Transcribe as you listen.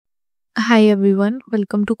Hi everyone,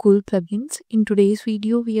 welcome to Cool Plugins. In today's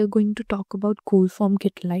video, we are going to talk about Cool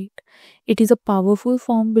FormKit Lite. It is a powerful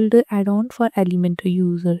form builder add-on for Elementor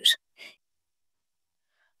users.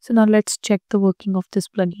 So now let's check the working of this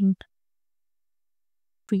plugin.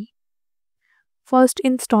 Free. First,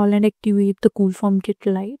 install and activate the Cool FormKit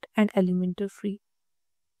Lite and Elementor free.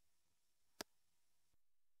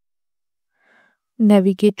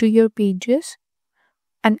 Navigate to your pages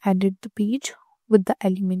and edit the page with the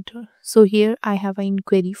Elementor. So here I have an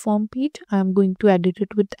inquiry form page. I am going to edit it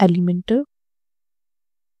with Elementor.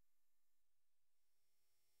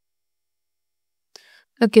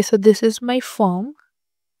 Okay, so this is my form.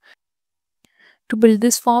 To build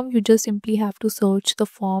this form, you just simply have to search the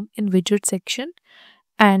form in widget section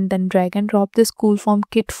and then drag and drop this Cool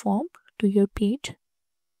FormKit form to your page.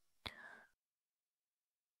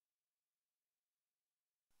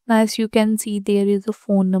 Now, as you can see, there is a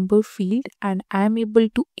phone number field and I am able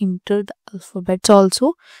to enter the alphabets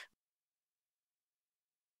also.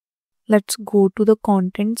 Let's go to the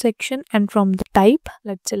content section and from the type,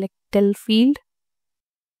 let's select tell field.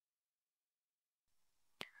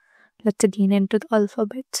 Let's again enter the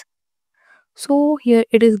alphabets. So here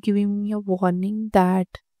it is giving me a warning that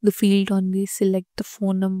the field only select the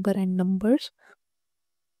phone number and numbers.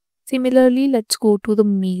 Similarly, let's go to the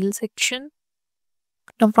mail section.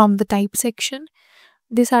 Now from the type section,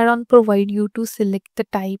 this add-on provide you to select the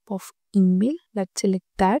type of email. Let's select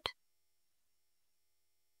that.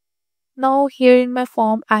 Now here in my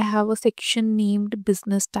form, I have a section named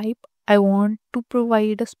business type. I want to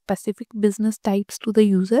provide a specific business types to the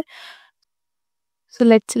user. So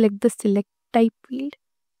let's select the select type field,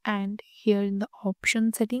 and here in the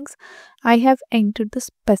option settings, I have entered the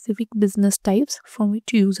specific business types from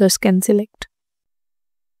which users can select.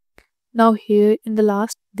 Now here in the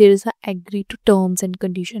last, there is a agree to terms and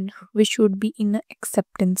condition which should be in the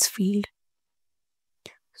acceptance field.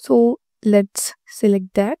 So let's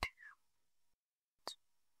select that.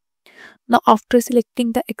 Now after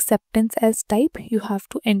selecting the acceptance as type, you have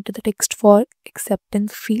to enter the text for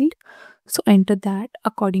acceptance field. So enter that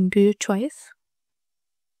according to your choice.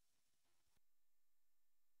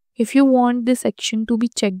 If you want this section to be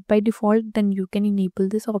checked by default, then you can enable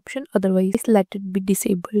this option, otherwise let it be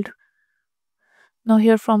disabled. Now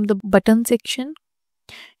here from the button section,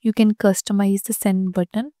 you can customize the send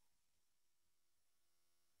button.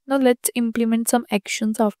 Now let's implement some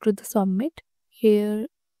actions after the submit. Here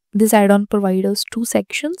this add-on provides us two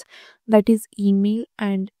sections, that is email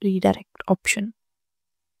and redirect option.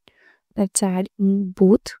 Let's add in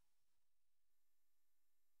both.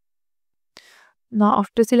 Now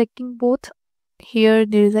after selecting both, here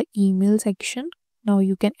there is an email section. Now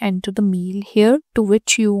you can enter the mail here to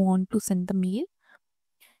which you want to send the mail,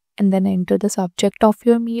 and then enter the subject of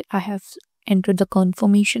your mail. I have entered the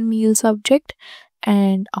confirmation mail subject,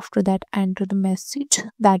 and after that enter the message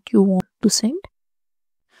that you want to send.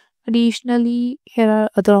 Additionally, here are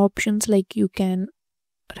other options like you can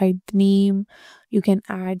write the name, you can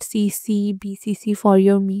add CC, BCC for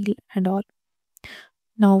your mail and all.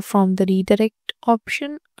 Now from the redirect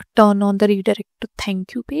option, turn on the redirect to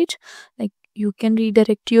thank you page. Like you can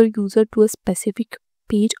redirect your user to a specific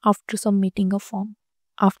page after submitting a form.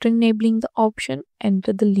 After enabling the option,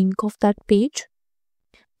 enter the link of that page.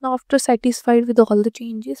 Now after satisfied with all the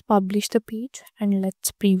changes, publish the page and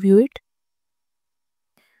let's preview it.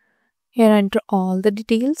 Here enter all the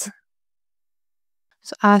details.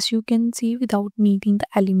 So as you can see, without needing the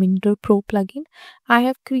Elementor Pro plugin, I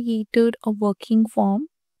have created a working form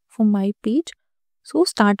for my page. So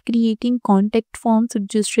start creating contact forms,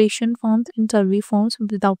 registration forms and survey forms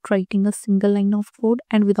without writing a single line of code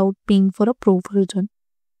and without paying for a pro version.